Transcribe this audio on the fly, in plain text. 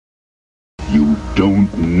You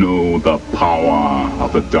don't know the power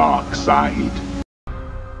of the dark side.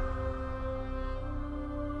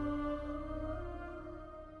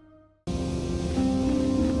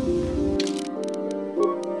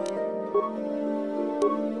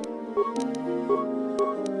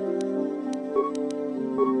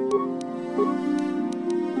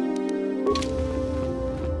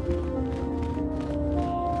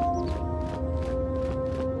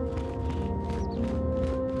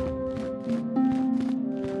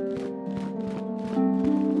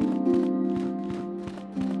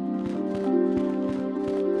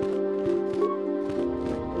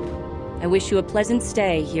 I wish you a pleasant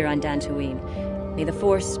stay here on Dantooine. May the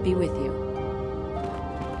Force be with you.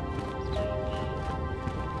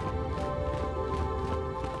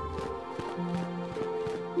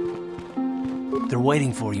 They're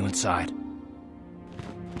waiting for you inside.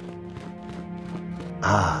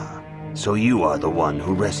 Ah, so you are the one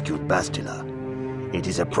who rescued Bastila. It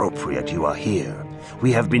is appropriate you are here.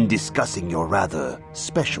 We have been discussing your rather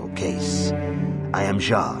special case. I am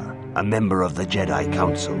Jar, a member of the Jedi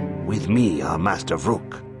Council. With me are Master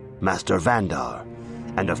Vrook, Master Vandar,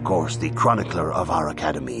 and of course the chronicler of our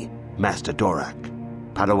academy, Master Dorak.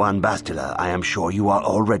 Padawan Bastila, I am sure you are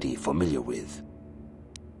already familiar with.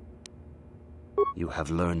 You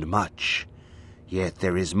have learned much, yet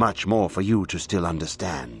there is much more for you to still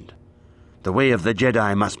understand. The way of the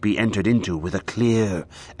Jedi must be entered into with a clear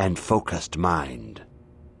and focused mind.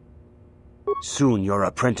 Soon your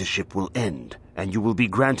apprenticeship will end, and you will be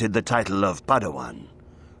granted the title of Padawan,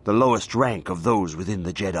 the lowest rank of those within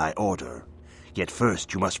the Jedi Order. Yet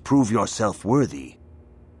first you must prove yourself worthy.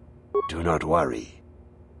 Do not worry.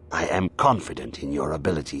 I am confident in your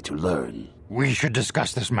ability to learn. We should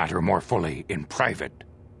discuss this matter more fully in private.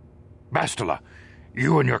 Bastila,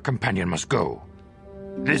 you and your companion must go.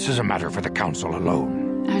 This is a matter for the Council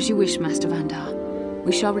alone. As you wish, Master Vandar.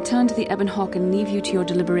 We shall return to the Ebon Hawk and leave you to your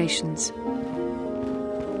deliberations.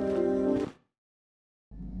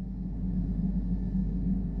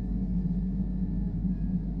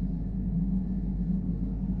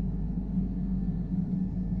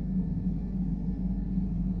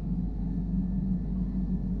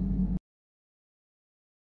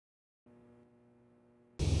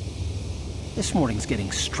 This morning's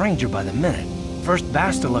getting stranger by the minute. First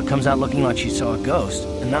Bastila comes out looking like she saw a ghost,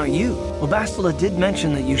 and now you. Well, Bastila did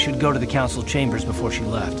mention that you should go to the council chambers before she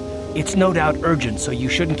left. It's no doubt urgent, so you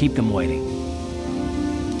shouldn't keep them waiting.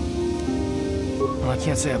 Well, I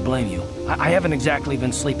can't say I blame you. I haven't exactly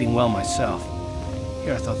been sleeping well myself.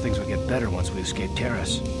 Here I thought things would get better once we escaped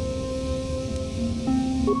Terrace.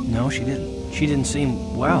 No, she didn't. She didn't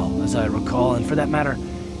seem well, as I recall, and for that matter,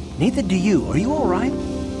 neither do you. Are you all right?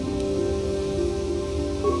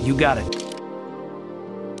 You got it.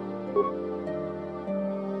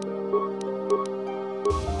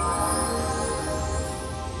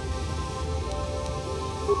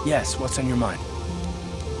 Yes, what's on your mind?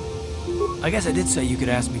 I guess I did say you could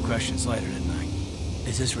ask me questions later, didn't I?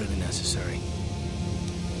 Is this really necessary?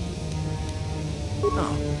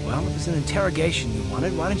 Oh, well, it was an interrogation you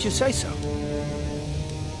wanted. Why didn't you say so?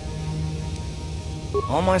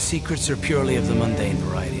 All my secrets are purely of the mundane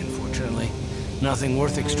variety, unfortunately. Nothing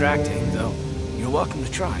worth extracting, though you're welcome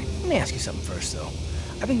to try. Let me ask you something first, though.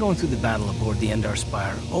 I've been going through the battle aboard the Endar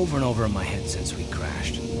Spire over and over in my head since we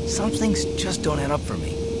crashed. Some things just don't add up for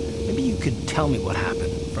me. Maybe you could tell me what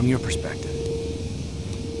happened, from your perspective.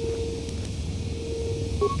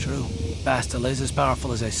 True. Bastila is as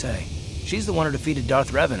powerful as they say. She's the one who defeated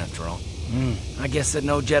Darth Revan, after all. I guess that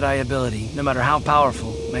no Jedi ability, no matter how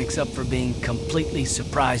powerful, makes up for being completely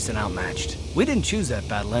surprised and outmatched. We didn't choose that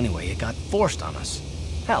battle anyway. It got forced on us.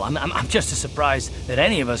 Hell, I'm just as surprised that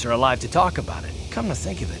any of us are alive to talk about it. Come to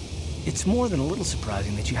think of it, it's more than a little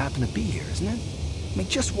surprising that you happen to be here, isn't it? I mean,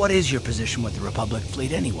 just what is your position with the Republic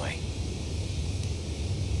fleet anyway?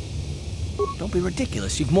 Don't be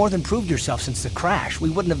ridiculous. You've more than proved yourself since the crash. We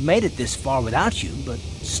wouldn't have made it this far without you, but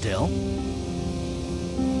still.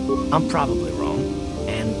 I'm probably wrong,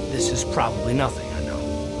 and this is probably nothing, I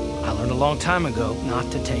know. I learned a long time ago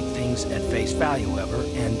not to take things at face value ever,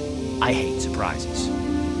 and I hate surprises.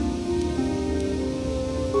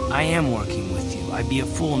 I am working with you. I'd be a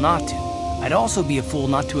fool not to. I'd also be a fool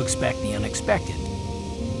not to expect the unexpected.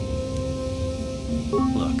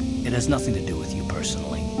 Look, it has nothing to do with you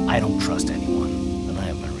personally. I don't trust anyone, and I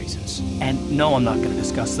have my reasons. And no, I'm not going to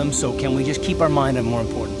discuss them, so can we just keep our mind on more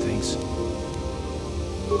important things?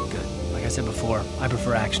 Good. Like I said before, I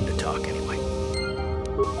prefer action to talk anyway.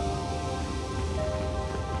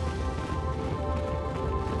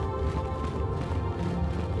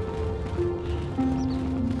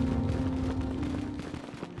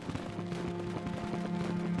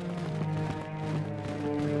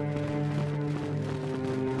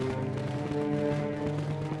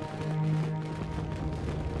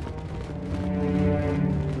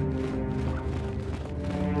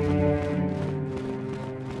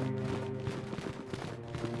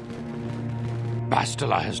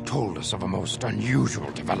 Bastila has told us of a most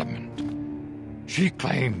unusual development. She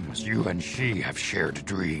claims you and she have shared a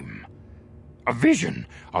dream. A vision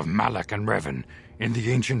of Malak and Revan in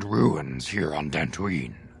the ancient ruins here on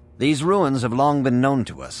Dantooine. These ruins have long been known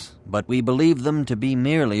to us, but we believe them to be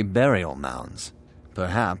merely burial mounds.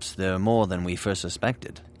 Perhaps they're more than we first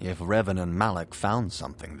suspected, if Revan and Malak found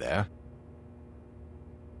something there.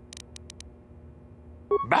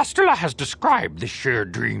 Bastila has described this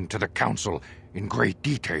shared dream to the Council in great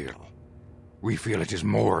detail. We feel it is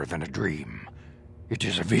more than a dream. It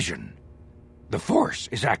is a vision. The Force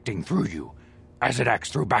is acting through you, as it acts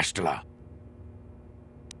through Bastila.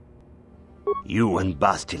 You and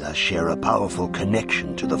Bastila share a powerful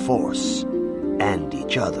connection to the Force, and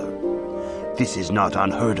each other. This is not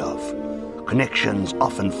unheard of. Connections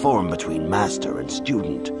often form between master and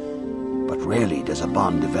student, but rarely does a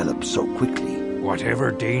bond develop so quickly.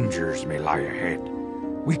 Whatever dangers may lie ahead,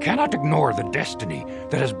 we cannot ignore the destiny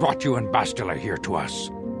that has brought you and Bastila here to us,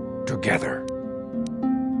 together.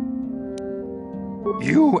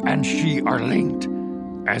 You and she are linked,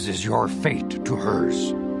 as is your fate to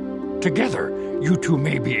hers. Together, you two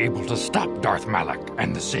may be able to stop Darth Malak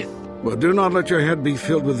and the Sith. But do not let your head be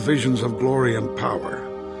filled with visions of glory and power.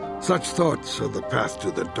 Such thoughts are the path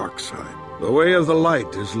to the dark side. The way of the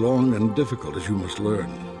light is long and difficult, as you must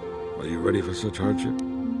learn. Are you ready for such hardship?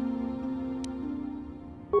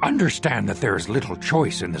 Understand that there is little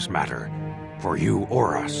choice in this matter, for you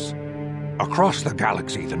or us. Across the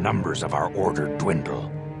galaxy, the numbers of our order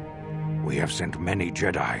dwindle. We have sent many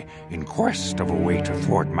Jedi in quest of a way to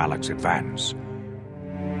thwart Malak's advance.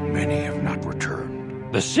 Many have not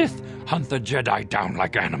returned. The Sith hunt the Jedi down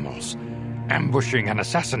like animals, ambushing and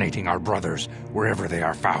assassinating our brothers wherever they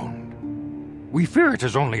are found. We fear it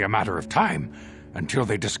is only a matter of time until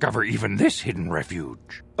they discover even this hidden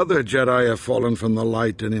refuge. Other Jedi have fallen from the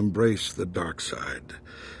light and embraced the dark side,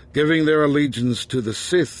 giving their allegiance to the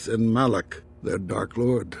Sith and Malak, their Dark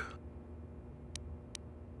Lord.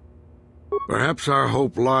 Perhaps our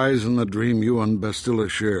hope lies in the dream you and Bastila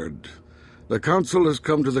shared. The Council has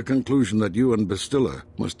come to the conclusion that you and Bastila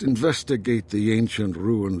must investigate the ancient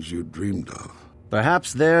ruins you dreamed of.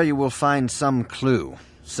 Perhaps there you will find some clue,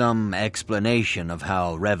 some explanation of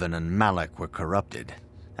how Revan and Malak were corrupted,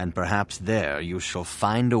 and perhaps there you shall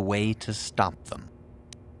find a way to stop them.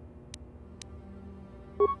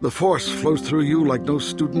 The Force flows through you like no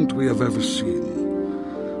student we have ever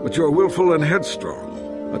seen. But you're willful and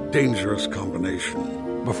headstrong, a dangerous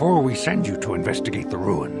combination. Before we send you to investigate the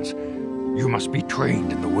ruins, you must be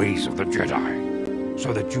trained in the ways of the Jedi,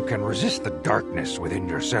 so that you can resist the darkness within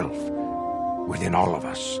yourself, within all of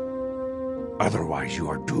us. Otherwise, you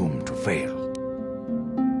are doomed to fail.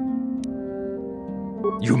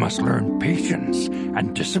 You must learn patience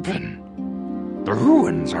and discipline. The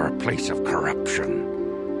ruins are a place of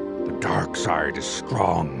corruption. The dark side is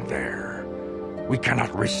strong there. We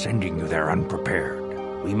cannot risk sending you there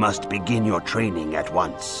unprepared. We must begin your training at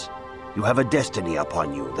once. You have a destiny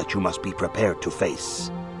upon you that you must be prepared to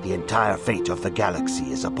face. The entire fate of the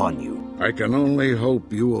galaxy is upon you. I can only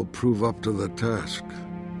hope you will prove up to the task.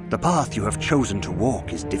 The path you have chosen to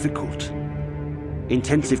walk is difficult.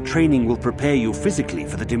 Intensive training will prepare you physically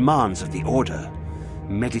for the demands of the Order.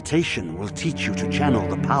 Meditation will teach you to channel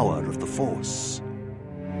the power of the Force.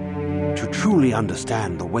 To truly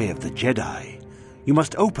understand the way of the Jedi, you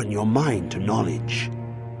must open your mind to knowledge.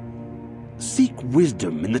 Seek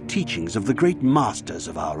wisdom in the teachings of the great masters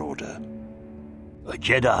of our Order. A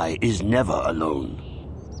Jedi is never alone.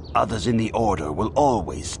 Others in the Order will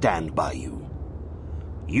always stand by you.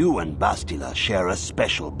 You and Bastila share a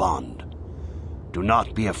special bond. Do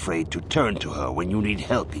not be afraid to turn to her when you need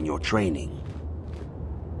help in your training.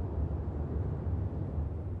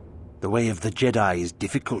 The way of the Jedi is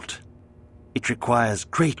difficult. It requires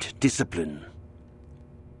great discipline.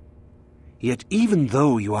 Yet even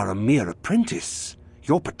though you are a mere apprentice,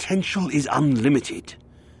 your potential is unlimited,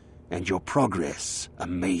 and your progress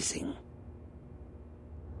amazing.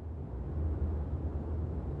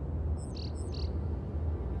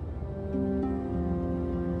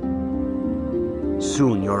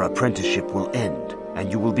 Soon your apprenticeship will end,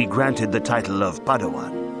 and you will be granted the title of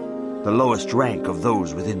Padawan, the lowest rank of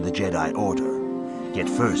those within the Jedi Order. Yet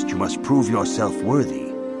first you must prove yourself worthy.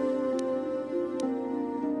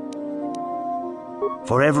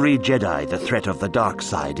 For every Jedi, the threat of the dark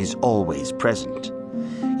side is always present.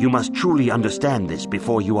 You must truly understand this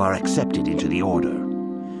before you are accepted into the Order.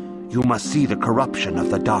 You must see the corruption of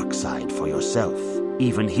the dark side for yourself.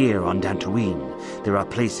 Even here on Dantooine, there are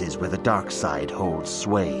places where the dark side holds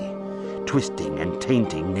sway, twisting and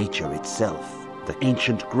tainting nature itself. The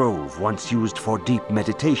ancient grove once used for deep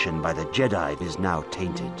meditation by the Jedi is now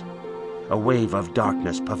tainted. A wave of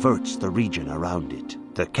darkness perverts the region around it.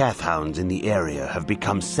 The Kathhounds in the area have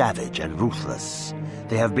become savage and ruthless.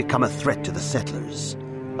 They have become a threat to the settlers,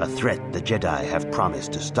 a threat the Jedi have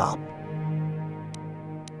promised to stop.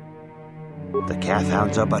 The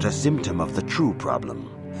Kathhounds are but a symptom of the true problem.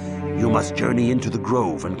 You must journey into the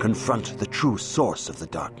grove and confront the true source of the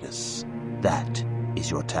darkness. That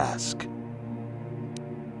is your task.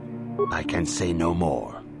 I can say no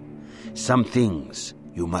more. Some things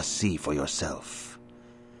you must see for yourself.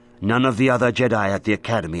 None of the other Jedi at the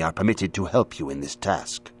Academy are permitted to help you in this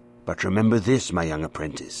task. But remember this, my young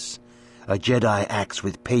apprentice. A Jedi acts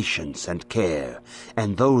with patience and care,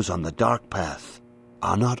 and those on the dark path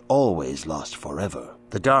are not always lost forever.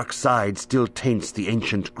 The dark side still taints the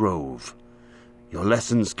ancient grove. Your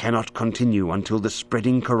lessons cannot continue until the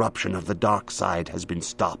spreading corruption of the dark side has been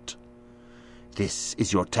stopped. This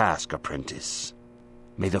is your task, apprentice.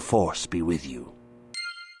 May the Force be with you.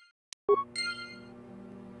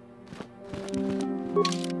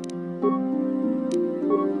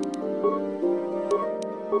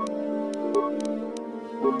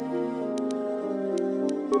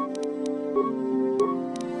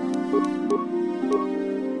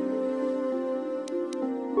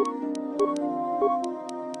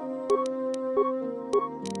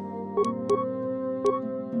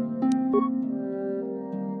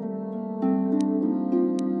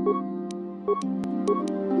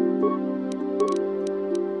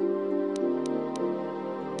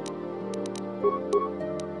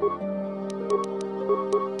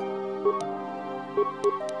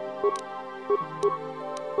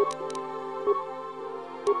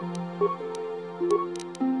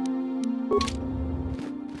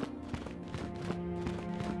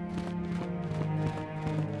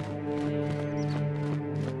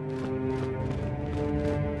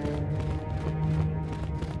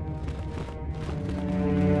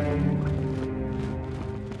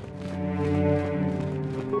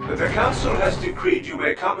 The Council has decreed you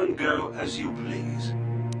may come and go as you please.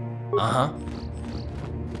 Uh-huh.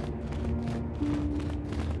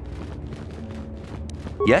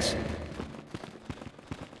 Yes?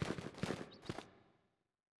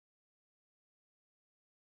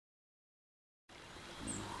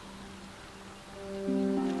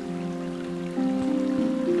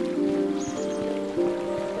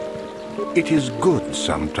 It is good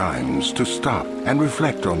sometimes to stop and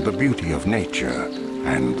reflect on the beauty of nature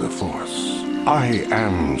and the Force. I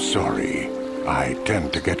am sorry. I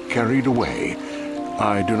tend to get carried away.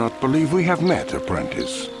 I do not believe we have met,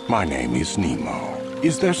 apprentice. My name is Nemo.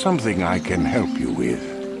 Is there something I can help you with?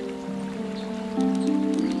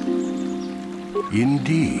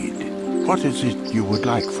 Indeed. What is it you would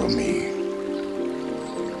like from me?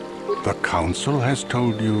 The Council has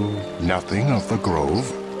told you nothing of the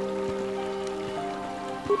Grove?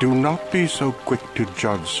 Do not be so quick to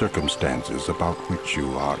judge circumstances about which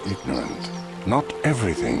you are ignorant. Not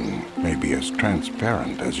everything may be as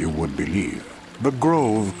transparent as you would believe. The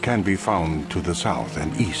Grove can be found to the south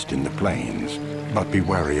and east in the plains, but be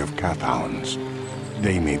wary of Kathhounds.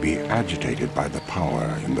 They may be agitated by the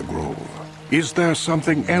power in the Grove. Is there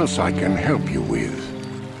something else I can help you with?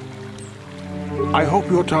 I hope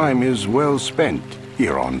your time is well spent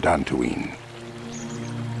here on Dantooine.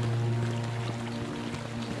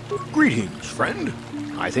 Greetings, friend.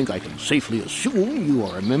 I think I can safely assume you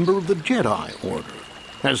are a member of the Jedi Order.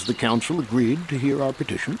 Has the Council agreed to hear our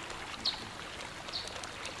petition?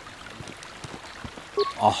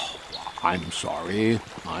 Oh, I'm sorry.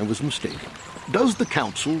 I was mistaken. Does the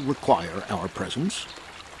Council require our presence?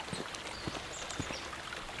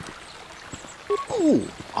 Oh,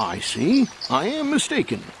 I see. I am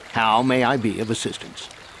mistaken. How may I be of assistance?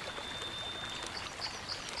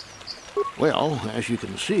 Well, as you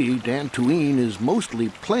can see, Dantooine is mostly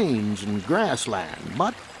plains and grassland,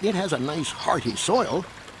 but it has a nice hearty soil.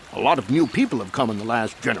 A lot of new people have come in the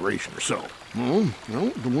last generation or so.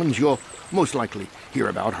 The ones you'll most likely hear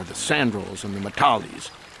about are the Sandrils and the Matalis.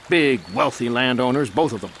 Big, wealthy landowners,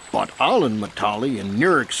 both of them. But Alan Matali and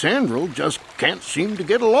Nurik Sandril just can't seem to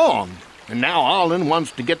get along. And now Alan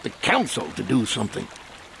wants to get the Council to do something.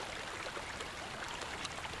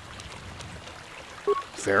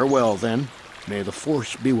 Farewell, then. May the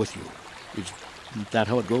Force be with you. Is that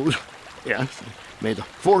how it goes? Yes. May the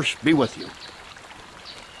Force be with you.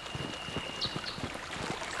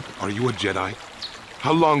 Are you a Jedi?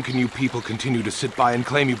 How long can you people continue to sit by and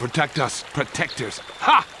claim you protect us, protectors?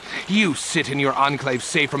 Ha! You sit in your enclave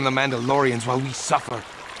safe from the Mandalorians while we suffer.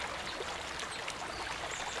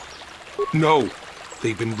 No.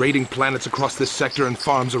 They've been raiding planets across this sector and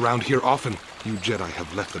farms around here often. You Jedi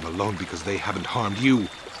have left them alone because they haven't harmed you.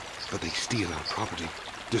 But they steal our property,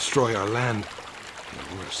 destroy our land,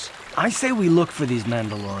 and worse. I say we look for these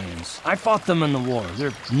Mandalorians. I fought them in the war.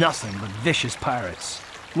 They're nothing but vicious pirates.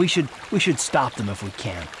 We should stop them if we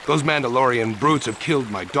can. Those Mandalorian brutes have killed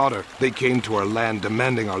my daughter. They came to our land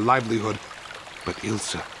demanding our livelihood. But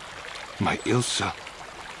Ilsa, my Ilsa,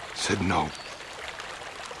 said no.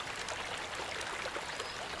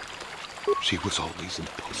 She was always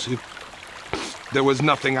impulsive. There was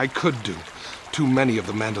nothing I could do. Too many of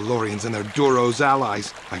the Mandalorians and their Duros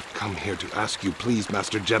allies. I've come here to ask you, please,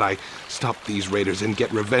 Master Jedi, stop these raiders and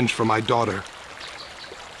get revenge for my daughter.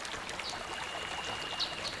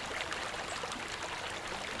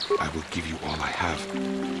 I will give you all I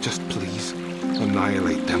have. Just please,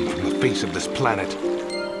 annihilate them from the face of this planet.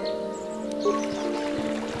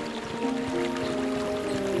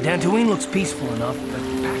 Dantooine looks peaceful enough, but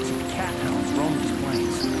packs of cat hounds roam these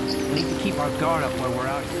plains. We need to keep our guard up while we're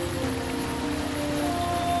out here.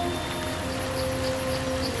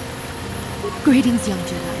 Greetings, young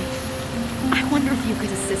Jedi. I wonder if you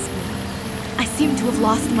could assist me. I seem to have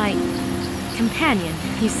lost my companion,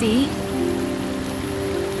 you see?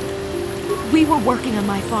 We were working on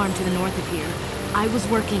my farm to the north of here. I was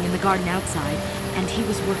working in the garden outside, and he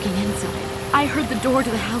was working inside. I heard the door to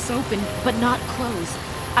the house open, but not close.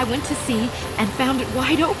 I went to see and found it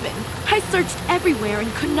wide open. I searched everywhere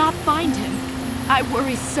and could not find him. I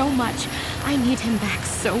worry so much. I need him back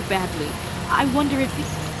so badly. I wonder if he...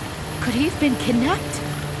 Could he have been kidnapped?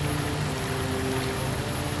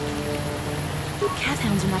 Cat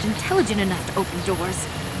hounds are not intelligent enough to open doors.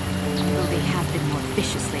 Although they have been more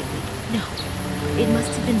vicious lately. No, it must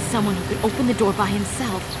have been someone who could open the door by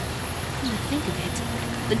himself. Come to think of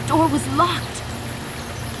it, the door was locked.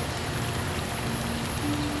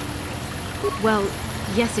 Well,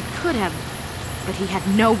 yes, it could have, but he had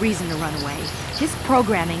no reason to run away. His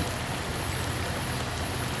programming...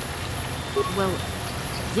 Well,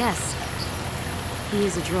 yes, he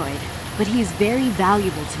is a droid, but he is very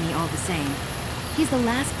valuable to me all the same. He's the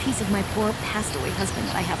last piece of my poor passed-away husband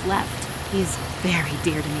that I have left. He is very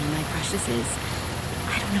dear to me, my precious is.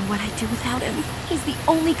 I don't know what I'd do without him. He's the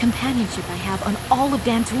only companionship I have on all of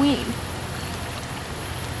Dantooine.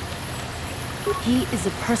 He is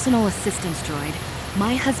a personal assistance droid.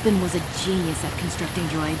 My husband was a genius at constructing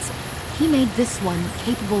droids. He made this one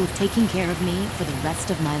capable of taking care of me for the rest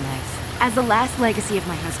of my life. As the last legacy of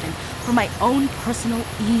my husband, for my own personal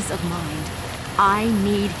ease of mind, I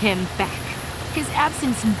need him back. His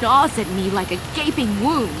absence gnaws at me like a gaping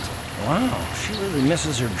wound. Wow, she really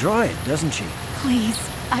misses her droid, doesn't she? Please,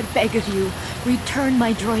 I beg of you, return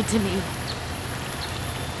my droid to me.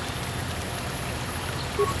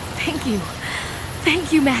 Thank you.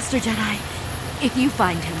 Thank you, Master Jedi. If you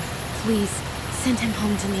find him, please send him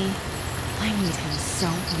home to me. I need him so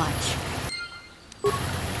much.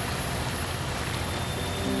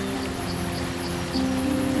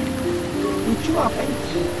 Ucua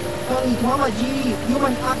penki, kani tuamaji,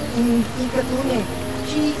 human acting ikatune,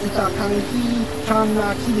 chi itakanki,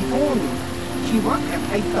 chana kilifon, chi wakap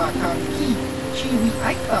aita kanki, chi wi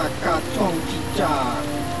aita ka tong chicha.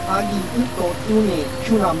 Agi uko tune,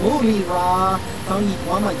 chuna muri ra, kani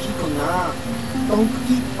tuamaji kona, tong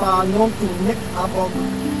kipa nonku nek abog.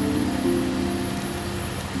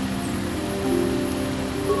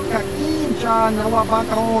 Kakin cha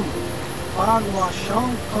nawabakaon. Bagwa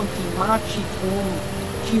shang konti machi tum,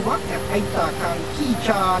 chiwaka aita kan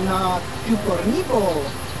kicha na chupornibo,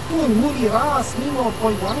 kun muri ras nimo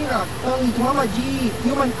poiwanga, tangi tuamaji,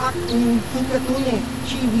 human acting kinkatune,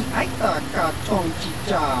 chiwi aita ka tong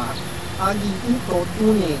chicha. Agi uko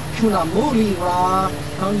tune, chuna muri ra,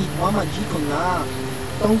 tangi tuamaji kona,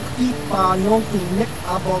 tong ipa nonku nek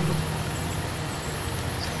abog.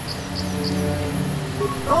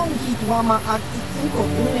 Tong hitwama ati uko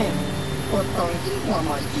tune, Potong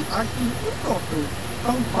hiwama ji aki ukotu,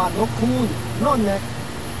 tong padokun, nonek,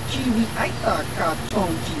 chiwi aita ka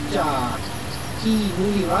tong chicha, ki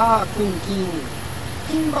mulira kunkin,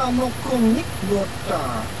 kimba nokun nik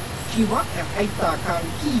yota, chiwa aita kan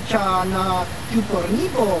kicha na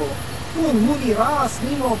chupornibo, kun muliras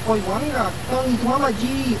nimo poiwanga, tong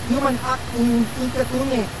ituamaji, human acting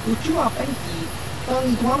ikatune, uchua penki, tong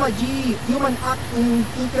ituamaji, human acting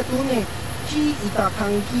ikatune, Chi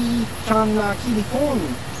itakanki chana kilifon,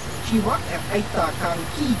 chiwa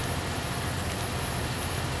itakanki.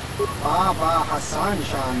 Baba Hassan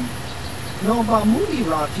Shan, Nova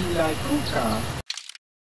Mulira Tilai Kuka.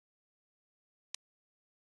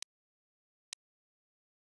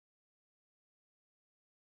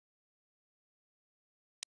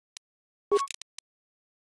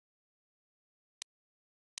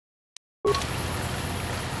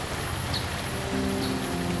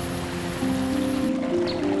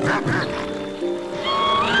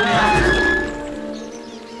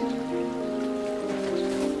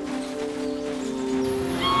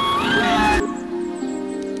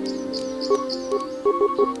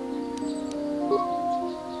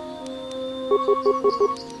 Down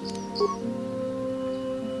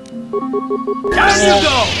you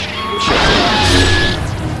go!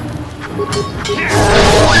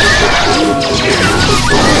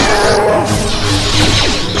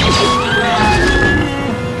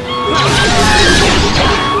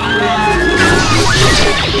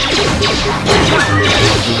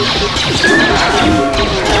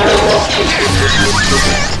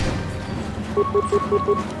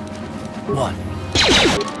 One.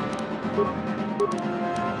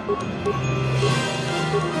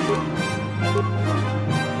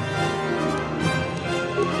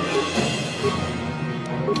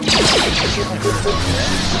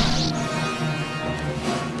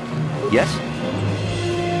 Yes?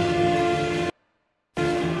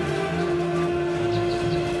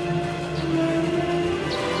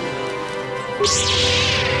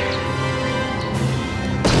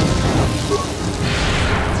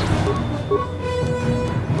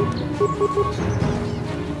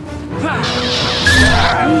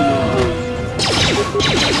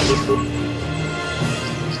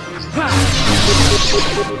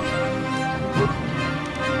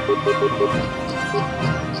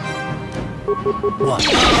 One.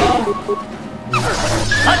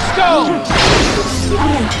 Let's go!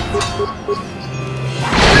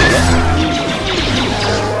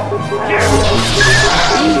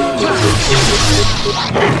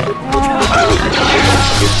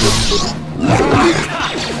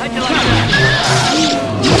 How'd you like that?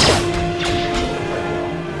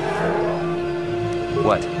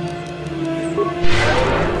 What?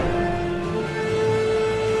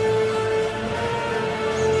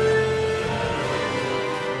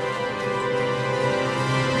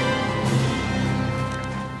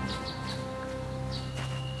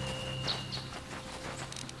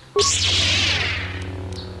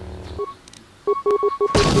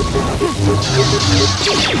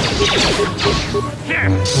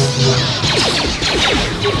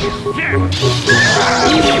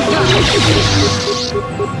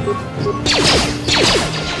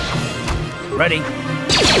 Ready.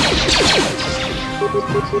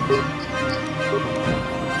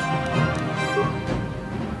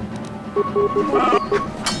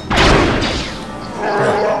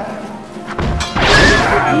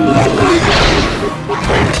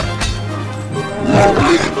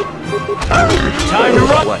 Time to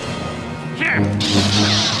run. What?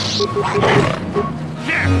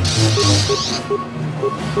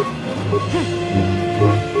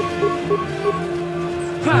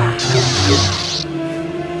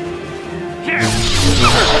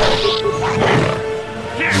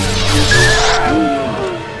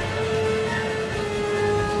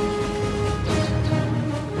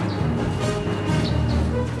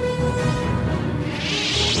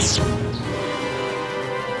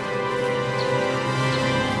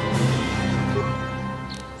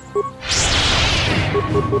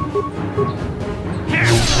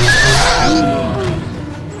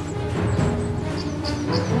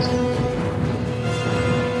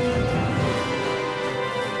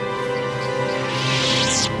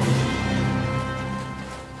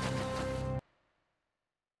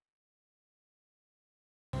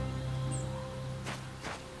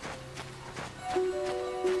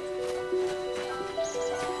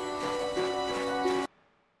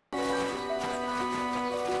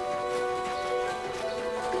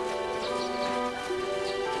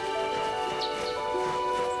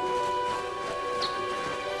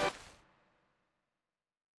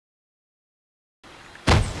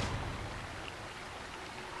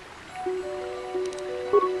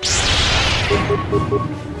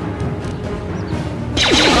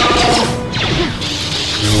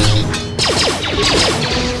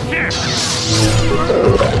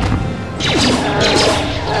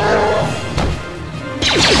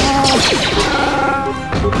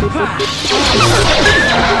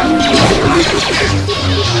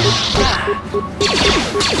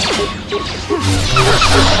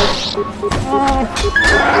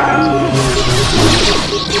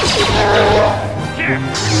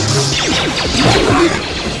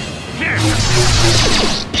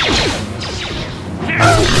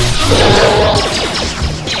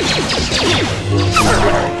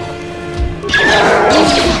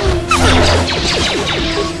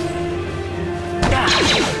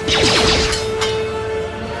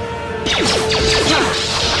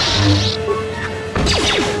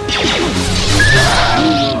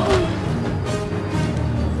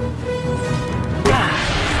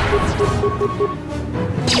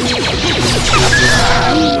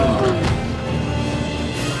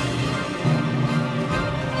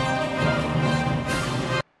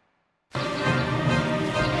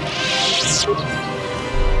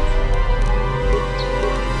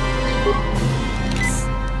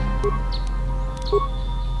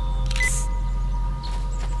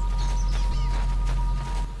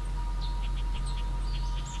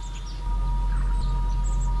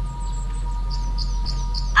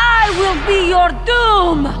 be your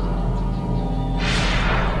doom!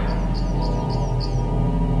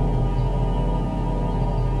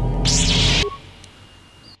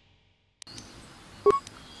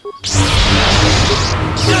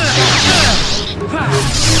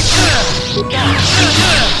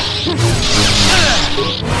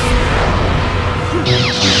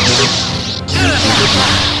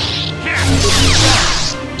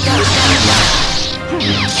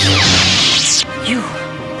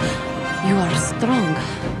 You are strong.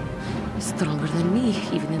 Stronger than me,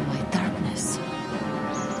 even in my darkness.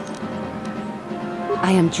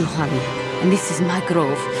 I am Juhani, and this is my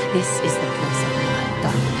grove. This is the place of my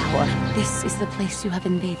dark power. This is the place you have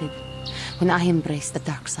invaded. When I embraced the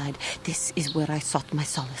dark side, this is where I sought my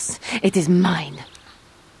solace. It is mine.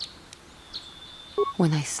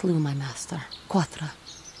 When I slew my master, Quatra,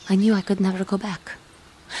 I knew I could never go back.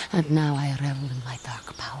 And now I revel in my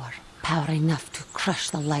dark power. Power enough to crush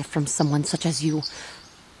the life from someone such as you.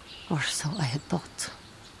 Or so I had thought.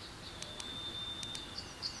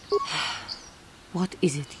 What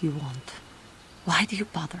is it you want? Why do you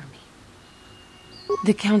bother me?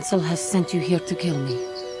 The Council has sent you here to kill me.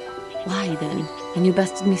 Why then? When you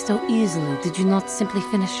bested me so easily, did you not simply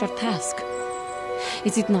finish your task?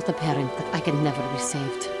 Is it not apparent that I can never be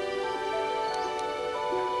saved?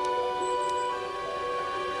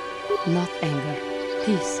 Not anger,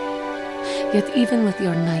 peace. Yet even with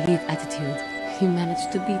your naive attitude, you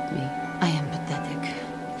managed to beat me. I am pathetic.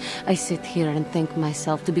 I sit here and think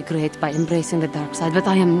myself to be great by embracing the dark side, but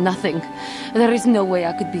I am nothing. There is no way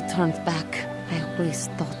I could be turned back. I always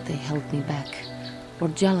thought they held me back, or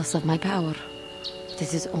jealous of my power.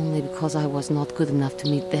 This is only because I was not good enough to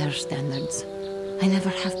meet their standards. I never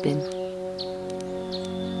have been.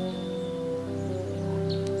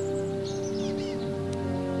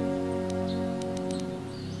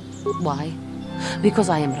 Why? Because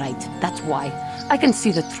I am right, that's why. I can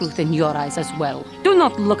see the truth in your eyes as well. Do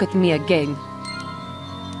not look at me again.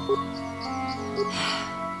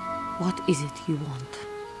 What is it you want?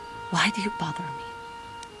 Why do you bother me?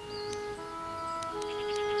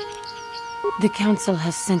 The Council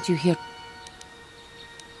has sent you here.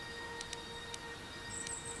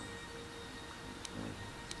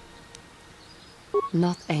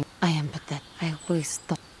 Not angry. I am pathetic. I always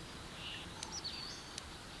thought.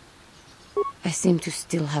 I seem to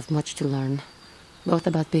still have much to learn, both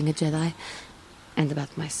about being a Jedi and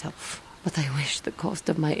about myself. But I wish the cost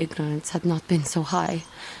of my ignorance had not been so high.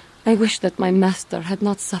 I wish that my master had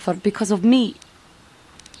not suffered because of me.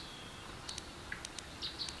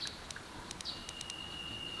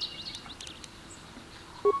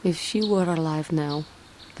 If she were alive now,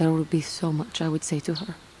 there would be so much I would say to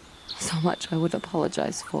her. So much I would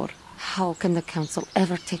apologize for. How can the Council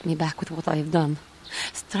ever take me back with what I have done?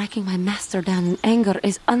 Striking my master down in anger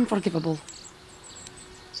is unforgivable.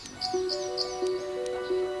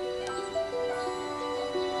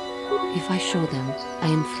 If I show them I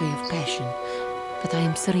am free of passion, that I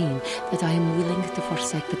am serene, that I am willing to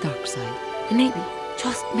forsake the dark side, maybe,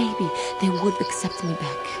 just maybe, they would accept me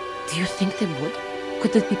back. Do you think they would?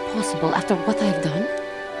 Could it be possible after what I have done?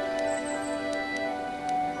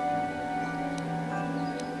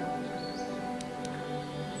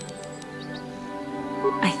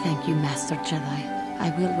 I thank you, Master Jedi. I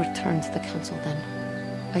will return to the Council then.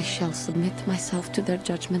 I shall submit myself to their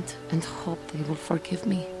judgment and hope they will forgive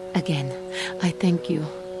me. Again, I thank you.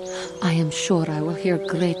 I am sure I will hear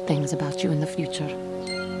great things about you in the future.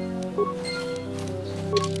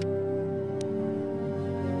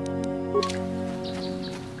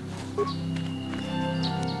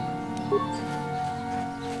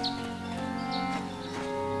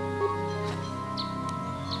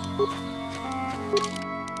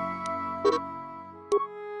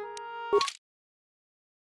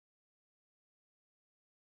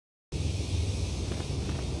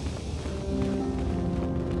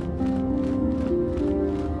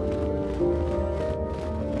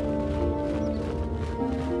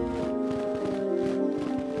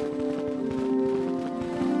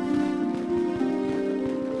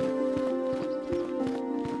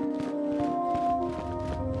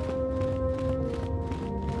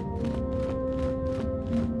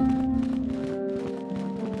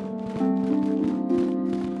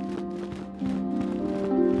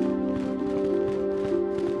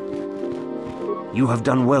 You have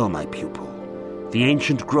done well, my pupil. The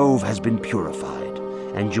ancient grove has been purified,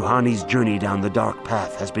 and Juhani's journey down the dark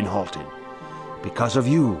path has been halted. Because of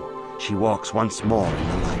you, she walks once more in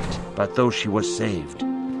the light. But though she was saved,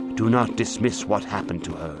 do not dismiss what happened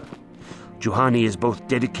to her. Juhani is both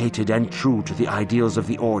dedicated and true to the ideals of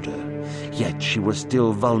the Order, yet she was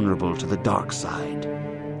still vulnerable to the dark side.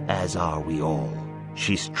 as are we all.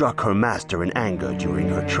 She struck her master in anger during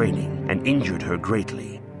her training and injured her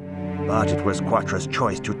greatly. But it was Quatra's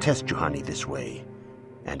choice to test Juhani this way,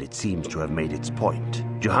 and it seems to have made its point.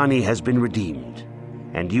 Juhani has been redeemed,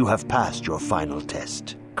 and you have passed your final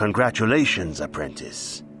test. Congratulations,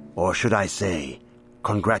 apprentice. Or should I say,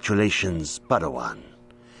 congratulations, Padawan.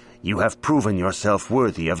 You have proven yourself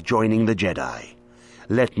worthy of joining the Jedi.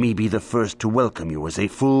 Let me be the first to welcome you as a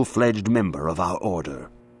full-fledged member of our order.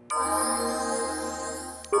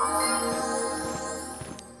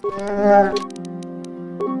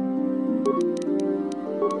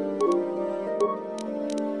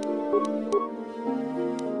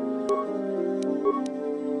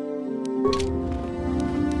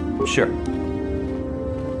 Sure.